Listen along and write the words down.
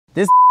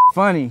This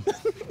funny.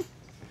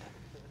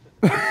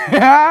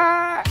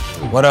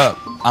 What up?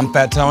 I'm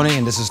Fat Tony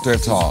and this is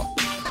Thrift Hall,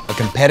 a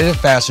competitive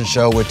fashion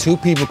show where two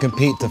people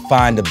compete to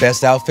find the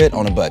best outfit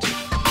on a budget.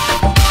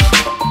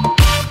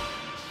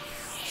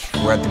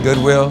 We're at the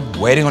Goodwill,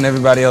 waiting on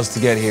everybody else to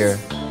get here.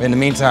 In the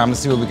meantime, let's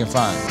see what we can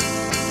find.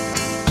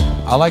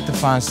 I like to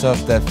find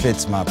stuff that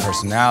fits my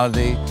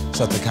personality,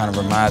 stuff that kind of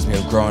reminds me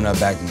of growing up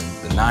back in the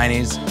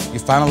 90s. You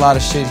find a lot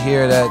of shit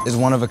here that is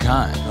one of a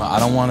kind. You know, I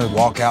don't want to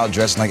walk out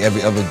dressed like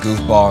every other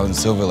goofball in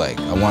Silver Lake.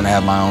 I want to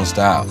have my own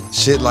style.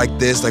 Shit like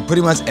this, like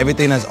pretty much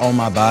everything that's on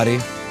my body,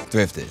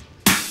 thrifted.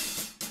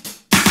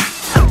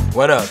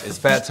 What up, it's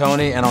Fat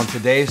Tony, and on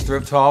today's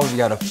Thrift Haul, we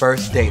got a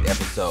first date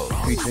episode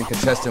featuring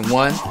contestant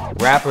 1,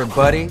 rapper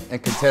Buddy,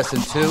 and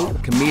contestant 2,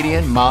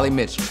 comedian Molly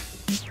Mitchell.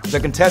 The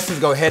contestants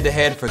go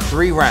head-to-head for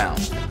 3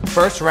 rounds.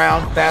 First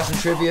round, fashion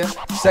trivia.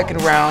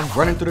 Second round,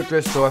 running through the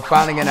thrift store,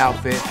 finding an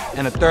outfit.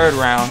 And the third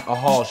round, a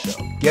haul show.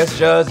 Guest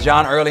judge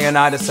John Early and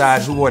I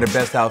decide who wore the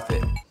best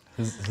outfit.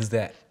 Who's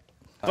that?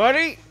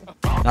 Buddy?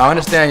 Now, I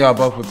understand y'all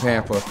both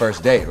preparing for a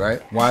first date,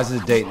 right? Why is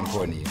this date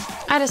important to you?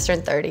 I just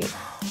turned 30.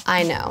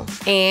 I know.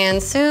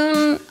 And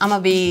soon, I'm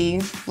gonna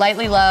be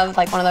lightly loved,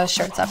 like one of those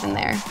shirts up in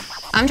there.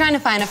 I'm trying to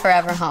find a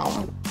forever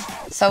home.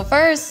 So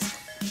first,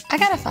 I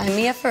gotta find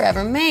me a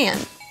forever man.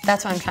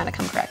 That's why I'm trying to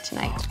come correct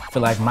tonight. I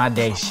feel like my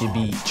day should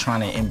be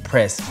trying to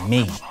impress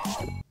me.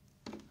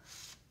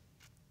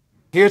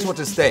 Here's what's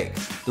at stake.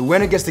 The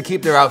winner gets to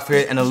keep their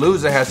outfit and the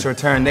loser has to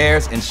return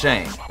theirs in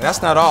shame. But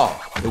that's not all.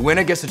 The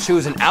winner gets to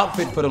choose an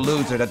outfit for the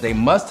loser that they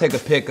must take a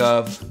pic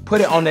of, put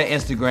it on their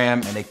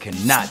Instagram, and they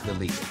cannot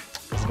delete it.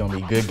 It's gonna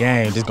be a good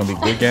game. This is gonna be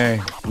a good game.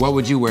 What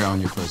would you wear on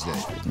your first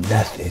date?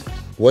 Nothing.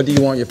 What do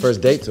you want your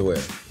first date to wear?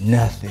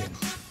 Nothing.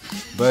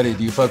 Buddy,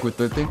 do you fuck with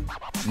thrifting?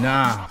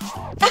 Nah.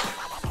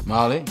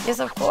 Molly? Yes,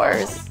 of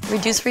course.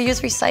 Reduce,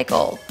 reuse,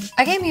 recycle.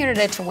 I came here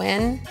today to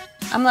win.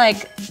 I'm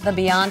like the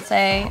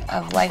Beyonce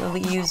of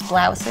lightly used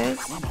blouses.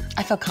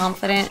 I feel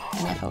confident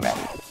and I feel ready.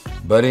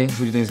 Buddy, who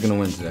do you think is gonna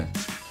win today?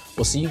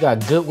 Well, see, you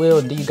got goodwill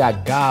and then you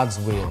got God's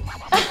will.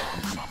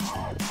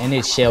 And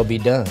it shall be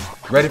done.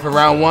 Ready for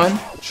round 1?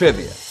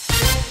 Trivia.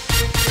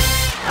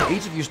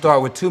 Each of you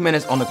start with 2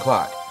 minutes on the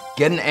clock.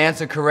 Get an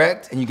answer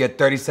correct and you get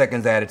 30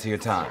 seconds added to your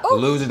time. The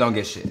losers don't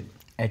get shit.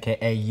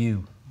 AKA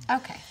you.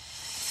 Okay.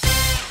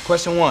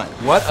 Question 1.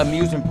 What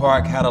amusement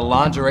park had a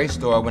lingerie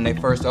store when they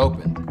first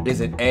opened? Is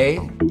it A,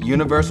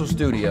 Universal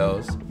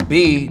Studios,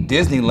 B,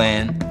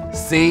 Disneyland,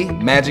 C,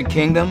 Magic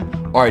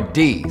Kingdom, or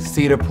D,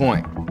 Cedar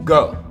Point?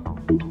 Go.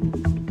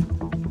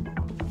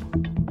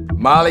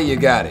 Molly, you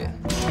got it.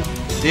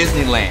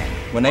 Disneyland.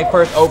 When they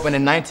first opened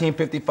in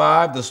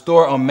 1955, the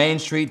store on Main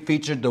Street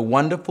featured the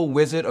Wonderful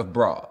Wizard of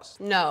Bras.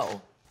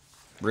 No.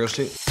 Real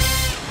shit.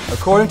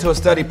 According to a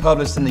study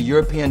published in the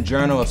European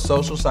Journal of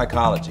Social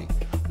Psychology,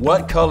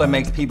 what color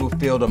makes people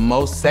feel the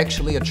most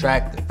sexually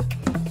attractive?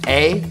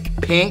 A,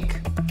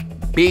 pink,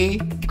 B,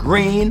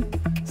 green,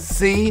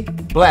 C,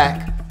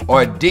 black,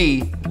 or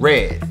D,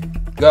 red?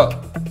 Go.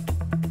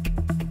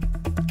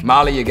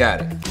 Molly, you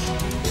got it.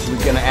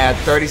 We're gonna add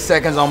 30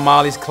 seconds on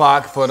Molly's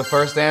clock for the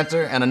first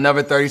answer and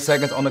another 30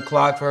 seconds on the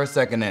clock for her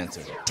second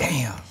answer.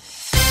 Damn.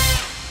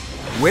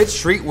 Which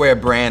streetwear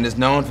brand is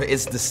known for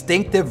its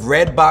distinctive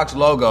red box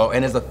logo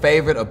and is a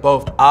favorite of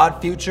both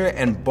Odd Future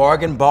and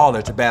Bargain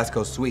Baller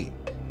Tabasco Sweet?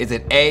 Is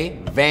it A,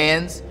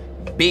 Vans,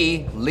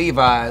 B,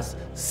 Levi's,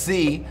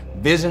 C,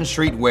 Vision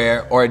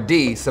Streetwear, or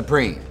D,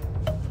 Supreme?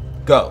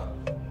 Go.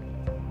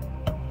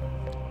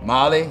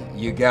 Molly,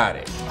 you got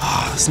it.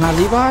 Oh, it's not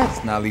Levi?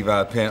 It's not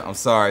Levi Pimp, I'm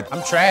sorry.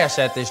 I'm trash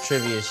at this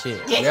trivia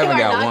shit. You haven't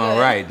got one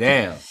right,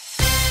 damn.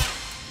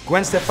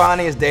 Gwen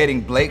Stefani is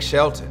dating Blake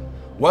Shelton.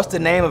 What's the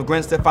name of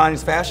Gwen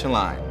Stefani's fashion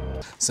line?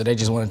 So they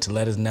just wanted to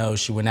let us know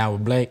she went out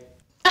with Blake?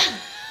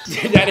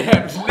 That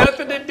has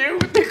nothing to do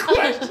with the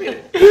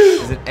question.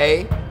 Is it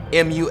A,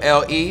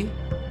 M-U-L-E,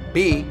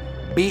 B,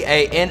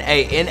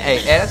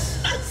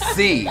 B-A-N-A-N-A-S,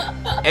 C,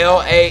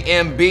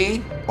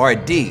 L-A-M-B, or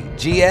D,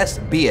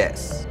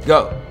 G-S-B-S?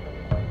 Go.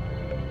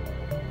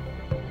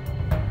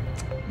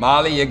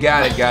 Molly, you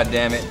got it,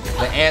 goddammit.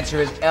 The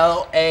answer is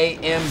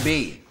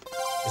L-A-M-B.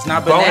 It's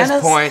not bananas?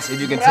 Bonus points if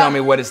you can tell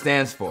me what it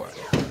stands for.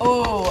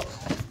 Oh.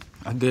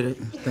 I get it.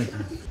 Thank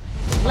you.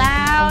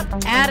 Loud,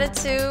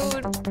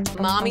 attitude,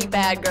 mommy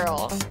bad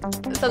girl.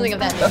 Something of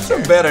that nature. That's a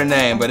better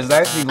name, but it's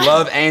actually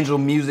Love Angel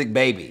Music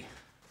Baby.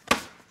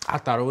 I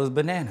thought it was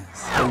bananas.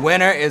 The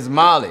winner is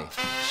Molly.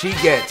 She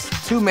gets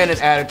 2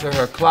 minutes added to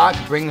her clock,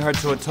 bringing her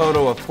to a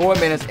total of 4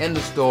 minutes in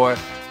the store.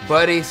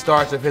 Buddy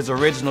starts with his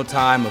original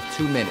time of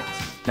 2 minutes.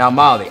 Now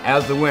Molly,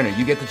 as the winner,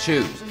 you get to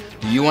choose.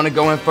 Do you want to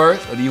go in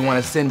first, or do you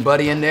want to send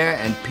Buddy in there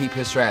and peep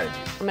his strategy?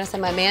 I'm gonna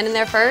send my man in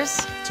there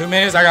first. 2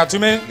 minutes, I got 2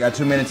 minutes? You got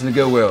 2 minutes in the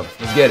Goodwill.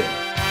 Let's get it.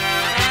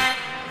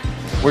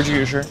 Where'd you get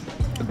your shirt?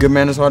 A good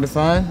man is hard to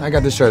find? I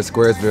got this shirt at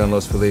Squaresville in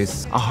Los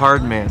Feliz. A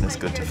hard man is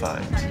good to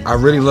find. I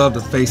really love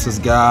the faceless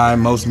guy.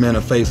 Most men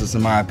are faceless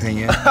in my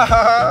opinion.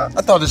 I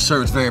thought this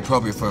shirt was very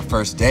appropriate for a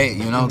first date,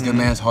 you know? Good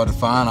man's hard to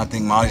find. I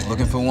think Molly's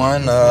looking for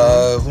one.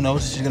 Who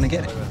knows if she's gonna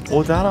get it. Well,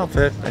 with that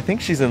outfit, I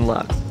think she's in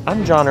luck.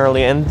 I'm John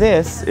Early, and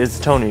this is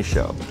Tony's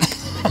show.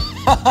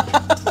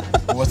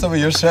 What's up with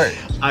your shirt?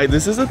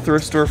 This is a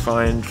thrift store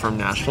find from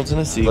Nashville,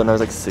 Tennessee when I was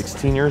like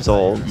 16 years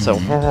old, so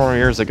 4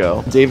 years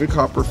ago. David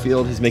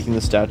Copperfield, he's making the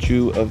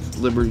Statue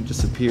of Liberty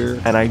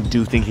disappear, and I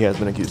do think he has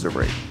been accused of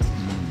rape.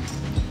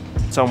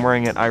 So I'm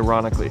wearing it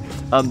ironically.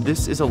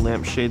 This is a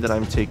lampshade that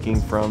I'm taking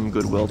from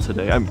Goodwill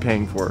today. I'm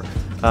paying for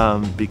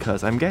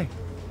because I'm gay.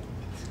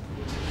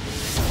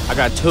 I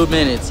got 2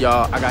 minutes,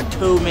 y'all. I got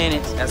 2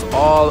 minutes. That's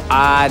all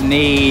I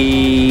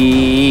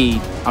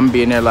need. I'm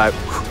being there like,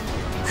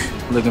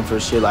 looking for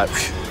shit like,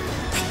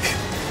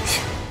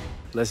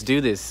 let's do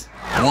this.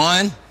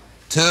 1,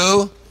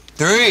 2,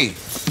 3.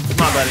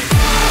 Come on, buddy.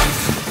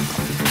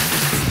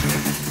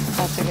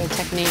 That's a good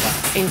technique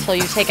until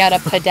you take out a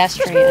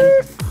pedestrian.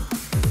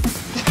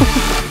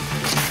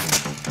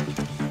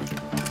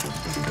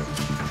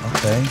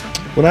 Okay.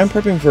 When I'm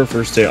prepping for a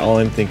first date, all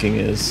I'm thinking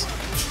is,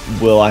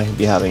 will I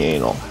be having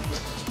anal?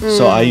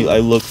 So I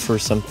look for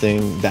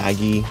something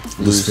baggy,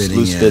 loose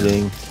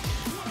fitting.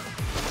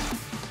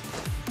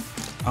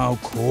 Oh,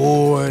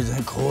 cords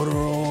and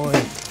corduroy.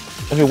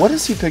 Okay, what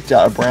has he picked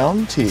out? A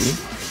brown tee.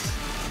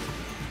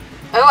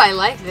 Oh, I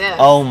like this.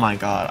 Oh my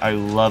god, I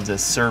love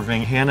this.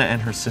 Serving Hannah and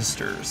her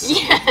sisters.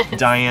 Yes.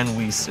 Diane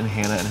Weiss and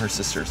Hannah and her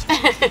sisters.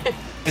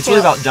 It's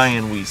really about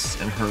Diane Weiss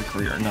and her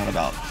career, not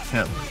about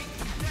him.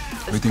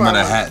 What do you think about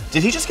that hat?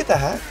 Did he just get the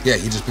hat? Yeah,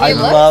 he just. I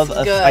looks love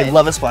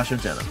good. a splash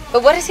of denim.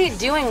 But what is he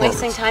doing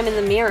wasting time in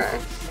the mirror?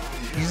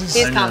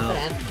 He's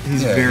confident.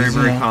 He's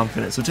very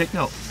confident. So take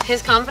note.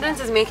 His confidence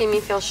is making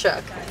me feel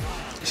shook.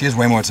 She has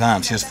way more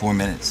time. She has 4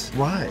 minutes.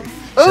 Why?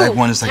 She like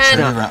one is like 10,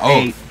 turning around.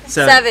 8,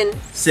 7,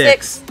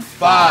 6,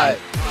 5,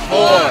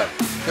 4,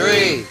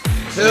 3,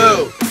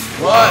 2,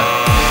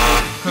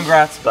 1.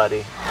 Congrats,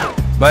 buddy.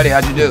 Buddy,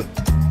 how'd you do?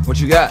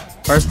 What you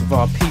got? First of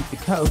all, peep the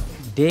coat.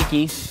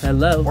 Dickie,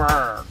 hello.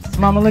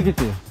 Mama, look at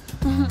this.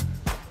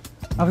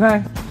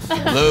 Okay?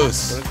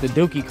 Loose. The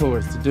dookie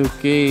chorus, the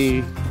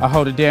dookie. I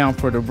hold it down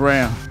for the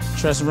brown.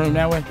 Trust the room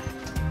that way?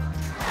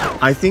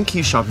 I think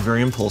he shopped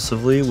very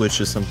impulsively, which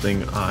is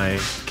something I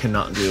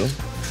cannot do.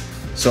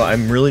 So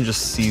I'm really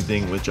just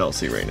seething with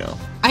jealousy right now.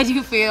 I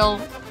do feel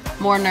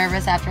more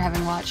nervous after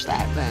having watched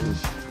that than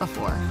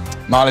before.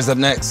 Molly's up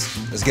next.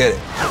 Let's get it.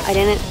 I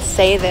didn't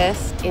say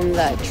this in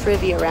the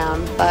trivia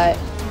round, but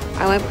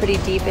I went pretty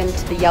deep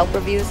into the Yelp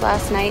reviews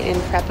last night in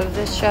prep of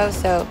this show,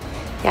 so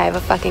yeah, I have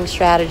a fucking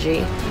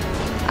strategy.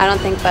 I don't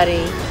think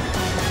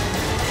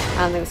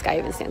this guy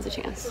even stands a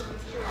chance.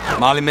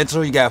 Molly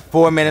Mitchell, you got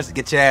 4 minutes to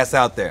get your ass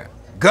out there.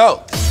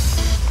 Go!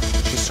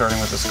 She's starting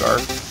with a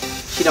scarf.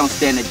 She don't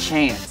stand a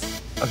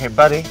chance. Okay,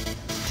 buddy.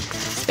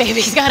 This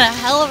baby's got a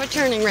hell of a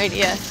turning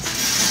radius.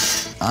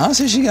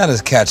 Honestly, she got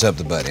to catch up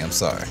to Buddy. I'm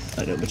sorry.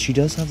 I know, but she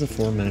does have the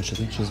 4 minutes. I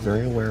think she's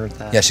very aware of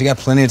that. Yeah, she got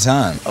plenty of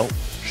time. Oh,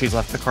 she's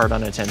left the cart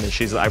unattended.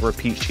 I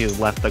repeat, she has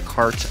left the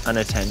cart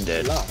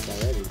unattended.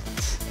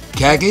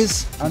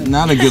 Khakis?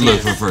 Not a good look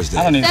for a first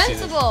I don't date. even see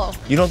Sensible.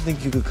 You don't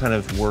think you could kind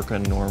of work a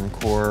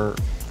normcore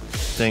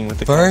thing with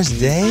the First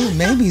khakis? date?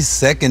 Maybe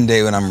second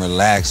date when I'm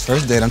relaxed.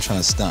 First date, I'm trying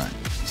to stunt.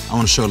 I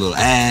want to show a little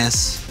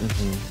ass,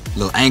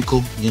 little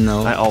ankle, you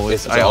know. I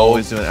always do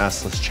an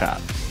assless chat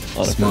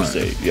on a Smart. first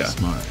date. Yeah.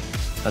 Smart.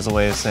 As a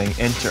way of saying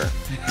enter.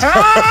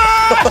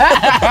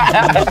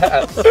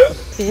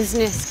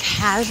 Business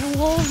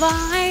casual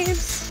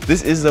vibes.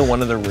 This is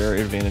one of the rare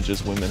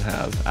advantages women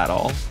have at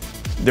all.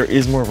 There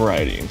is more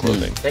variety in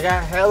clothing. They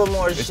got hella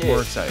more It's shit. more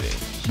exciting.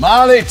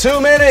 Molly,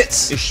 2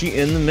 minutes! Is she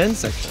in the men's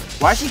section?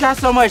 Why she got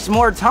so much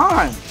more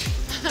time?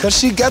 Because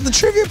she got the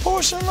trivia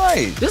portion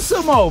right. This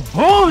some more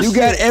bullshit. You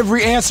got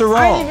every answer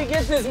I wrong. didn't even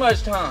get this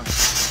much time.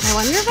 I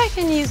wonder if I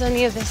can use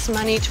any of this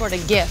money toward a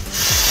gift.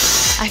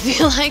 I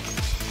feel like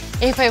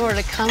if I were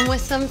to come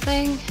with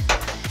something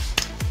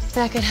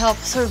that could help,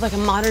 sort of like a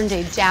modern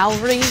day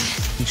dowry.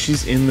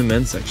 She's in the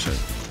men's section.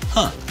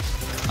 Huh.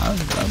 I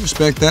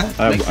respect that.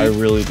 I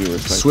really do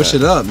respect Switch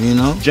that. it up, you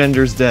know?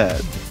 Gender's dead.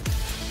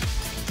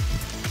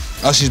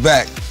 Oh, she's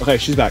back. Okay,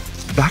 she's back.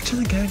 Back to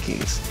the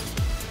khakis.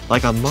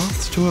 Like a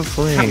moth to a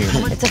flame.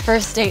 It's a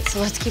first date, so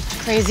let's keep the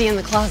crazy in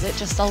the closet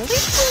just a little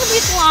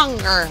bit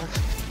longer.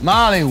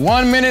 Molly,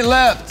 1 minute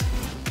left.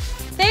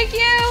 Thank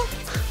you.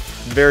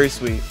 Very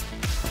sweet.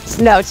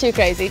 No, too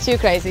crazy, too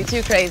crazy,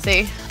 too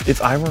crazy.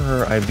 If I were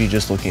her, I'd be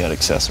just looking at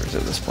accessories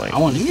at this point. I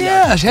want to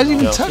Yeah, she hasn't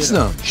even touched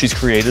them. She's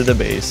created a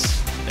base,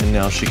 and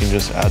now she can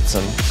just add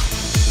some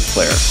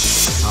flair.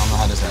 I don't know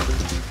how this happened.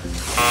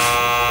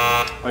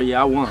 Oh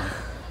yeah, I won.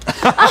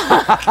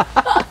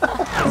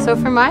 So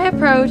for my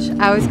approach,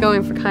 I was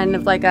going for kind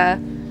of like a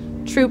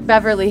Troop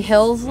Beverly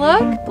Hills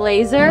look.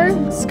 Blazer,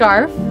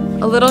 scarf,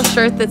 a little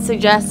shirt that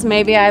suggests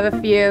maybe I have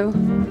a few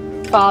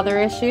father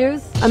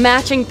issues. A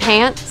matching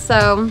pant,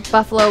 so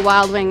Buffalo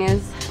Wild Wing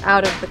is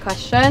out of the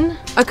question.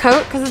 A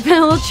coat, because it's been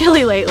a little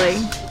chilly lately.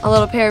 A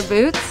little pair of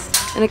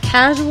boots, and a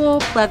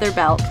casual leather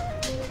belt.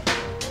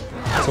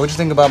 So what'd you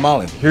think about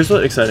Molly? Here's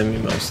what excited me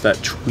most,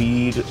 that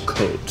tweed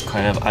coat.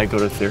 Kind of I go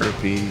to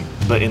therapy,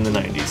 but in the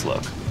 90s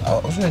look. I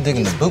was really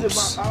digging the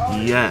boots.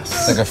 Yes.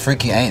 It's like a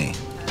freaky auntie.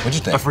 What'd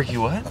you think? A freaky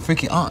what? A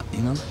freaky aunt,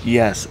 you know?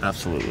 Yes,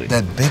 absolutely.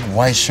 That big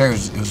white shirt,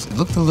 it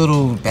looked a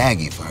little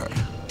baggy for her.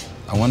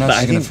 I wonder if But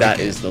I she's gonna think that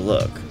freak it. is the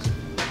look.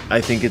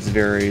 I think it's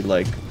very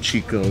like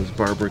Chico's,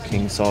 Barbara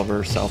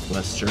Kingsolver,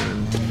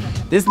 Southwestern.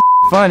 This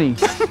funny.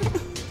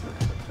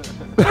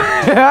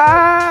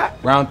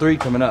 Round 3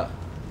 coming up.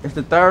 It's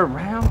the third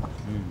round.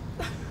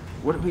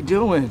 What are we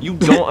doing? You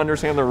don't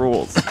understand the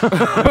rules.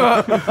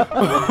 What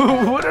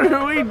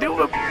are we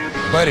doing?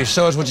 Buddy,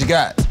 show us what you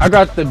got. I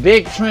got the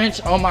big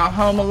trench on my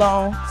Home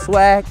Alone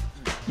swag.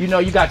 You know,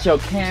 you got your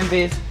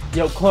canvas,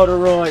 your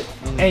corduroy,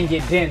 and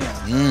your denim.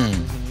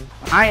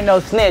 I ain't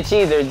no snitch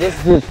either.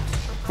 This is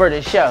for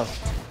the show.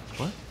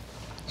 What?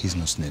 He's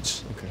no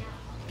snitch. Okay.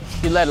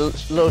 You let a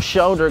little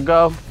shoulder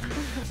go.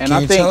 And Can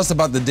I you think tell us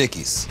about the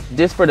Dickies?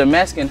 this for the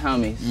Mexican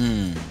homies.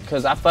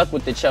 Cause I fuck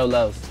with the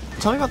cholos.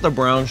 Tell me about the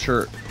brown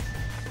shirt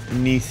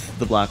beneath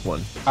the black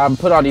one. I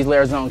put all these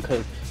layers on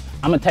cause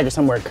I'm gonna take her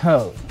somewhere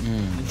cold. You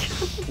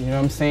know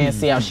what I'm saying?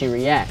 See how she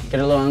react.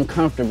 Get a little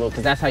uncomfortable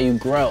cause that's how you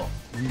grow.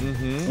 You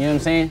know what I'm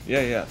saying?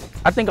 Yeah, yeah.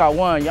 I think I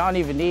won. Y'all don't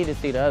even need to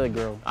see the other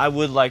girl. I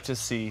would like to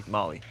see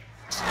Molly.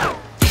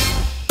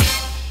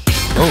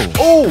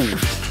 Oh.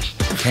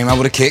 Came out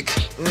with a kick.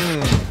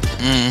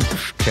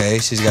 Okay,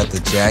 she's got the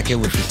jacket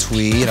with the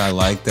tweed. I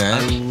like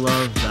that. I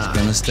love that.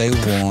 Gonna stay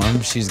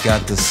warm. She's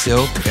got the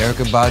silk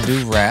Erykah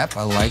Badu wrap.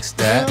 I likes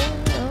that.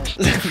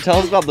 Tell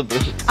us about the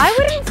boots. I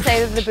wouldn't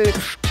say that the boots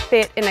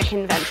fit in a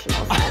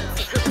conventional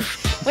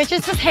sense, which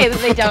is to say that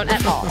they don't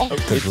at all.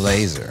 The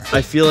blazer.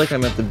 I feel like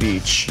I'm at the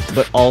beach,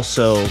 but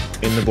also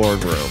in the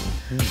boardroom.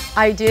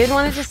 I did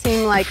want it to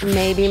seem like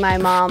maybe my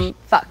mom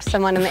fucked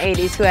someone in the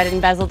 80s who had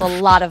embezzled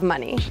a lot of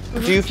money.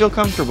 Do you feel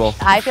comfortable?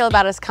 I feel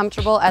about as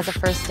comfortable as a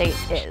first date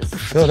is.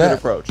 Feel Good that.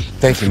 approach.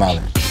 Thank you,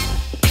 Molly.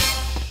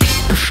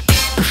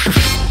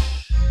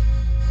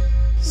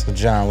 So,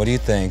 John, what do you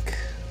think?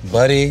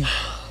 Buddy,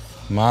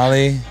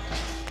 Molly,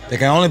 there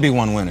can only be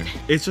one winner.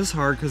 It's just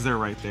hard because they're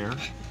right there.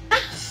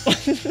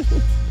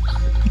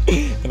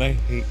 And I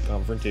hate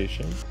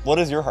confrontation. What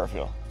does your heart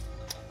feel?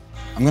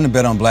 I'm gonna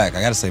bet on black. I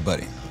gotta say,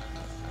 Buddy.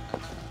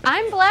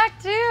 I'm black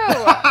too.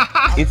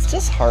 It's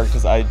just hard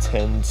because I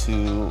tend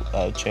to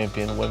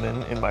champion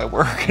women in my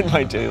work and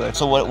my daily life.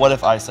 So what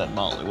if I said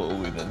Molly? What would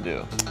we then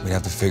do? We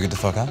have to figure it the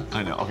fuck out.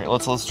 I know. Okay,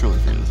 let's truly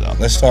figure this out.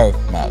 Let's start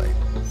with Molly.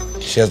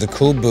 She has the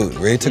cool boot.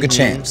 Really took a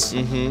chance.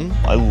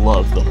 I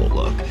love the whole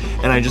look.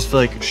 And I just feel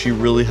like she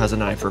really has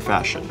an eye for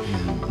fashion.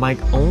 My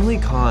only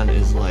con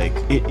is like,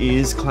 it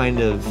is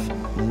kind of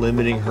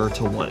limiting her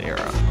to one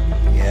era.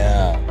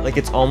 Yeah. Like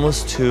it's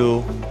almost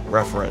too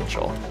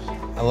referential.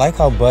 I like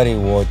how Buddy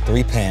wore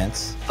 3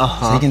 pants. So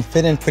he can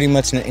fit in pretty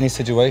much in any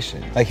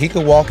situation. Like he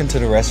could walk into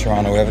the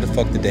restaurant or whatever the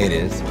fuck the date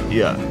is,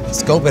 Yeah,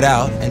 scope it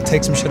out, and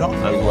take some shit off.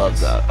 I love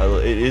that.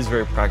 It is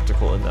very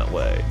practical in that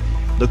way.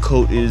 The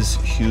coat is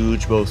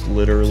huge, both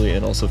literally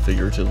and also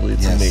figuratively.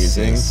 It's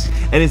amazing. Yes.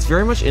 And it's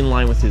very much in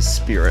line with his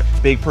spirit.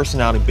 Big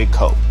personality, big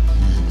coat.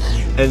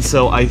 And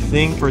so I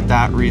think for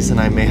that reason,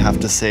 I may have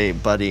to say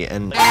Buddy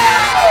and...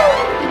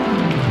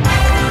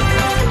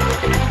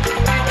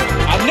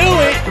 I knew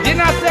it.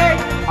 Didn't I say?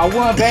 I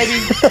won, baby.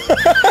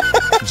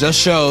 Just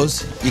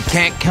shows you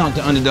can't count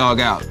the underdog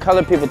out.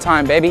 Color people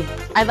time, baby.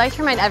 I'd like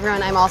to remind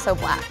everyone I'm also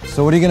black.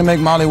 So what are you gonna make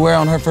Molly wear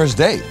on her first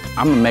date?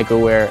 I'm gonna make her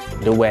wear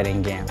the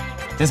wedding gown.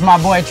 This is my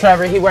boy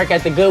Trevor. He work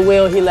at the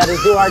Goodwill. He let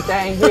us do our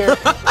thing here.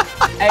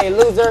 Hey,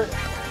 loser.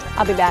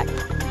 I'll be back.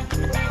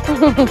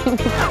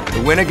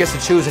 The winner gets to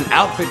choose an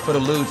outfit for the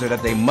loser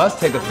that they must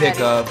take a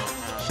pic of.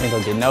 She ain't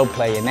gonna get no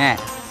play in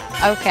that.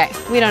 Okay,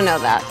 we don't know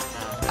that.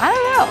 I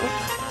don't know.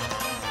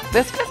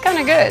 This feels kind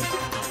of good.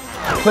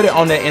 Put it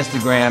on their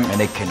Instagram and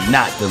they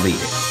cannot delete it.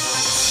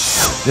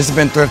 This has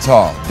been Thrift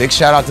Haul. Big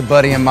shout out to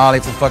Buddy and Molly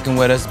for fucking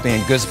with us,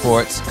 being good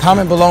sports.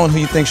 Comment below on who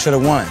you think should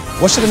have won.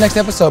 What should the next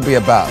episode be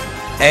about?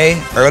 A,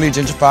 early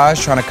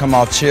gentrifiers trying to come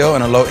off chill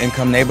in a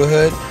low-income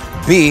neighborhood.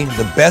 B,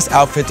 the best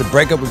outfit to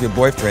break up with your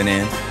boyfriend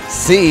in.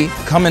 C,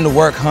 come into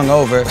work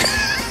hungover.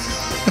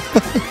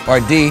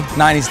 Or D,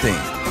 90s theme.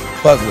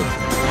 Fuck with it.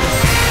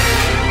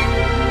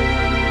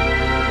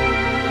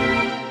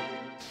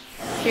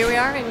 Here we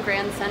are in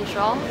Grand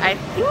Central. I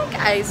think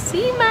I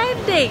see my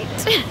date.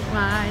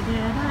 Why did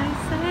I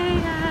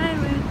say I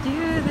would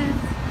do this?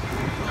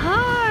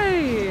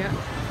 Hi.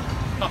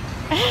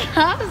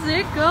 How's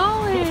it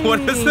going?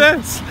 What is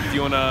this? Do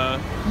you wanna...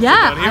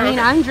 Yeah, here? I mean,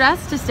 Okay. I'm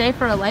dressed to stay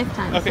for a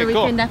lifetime, Okay, so we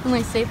cool. can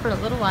definitely stay for a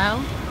little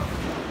while.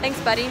 Thanks,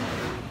 buddy.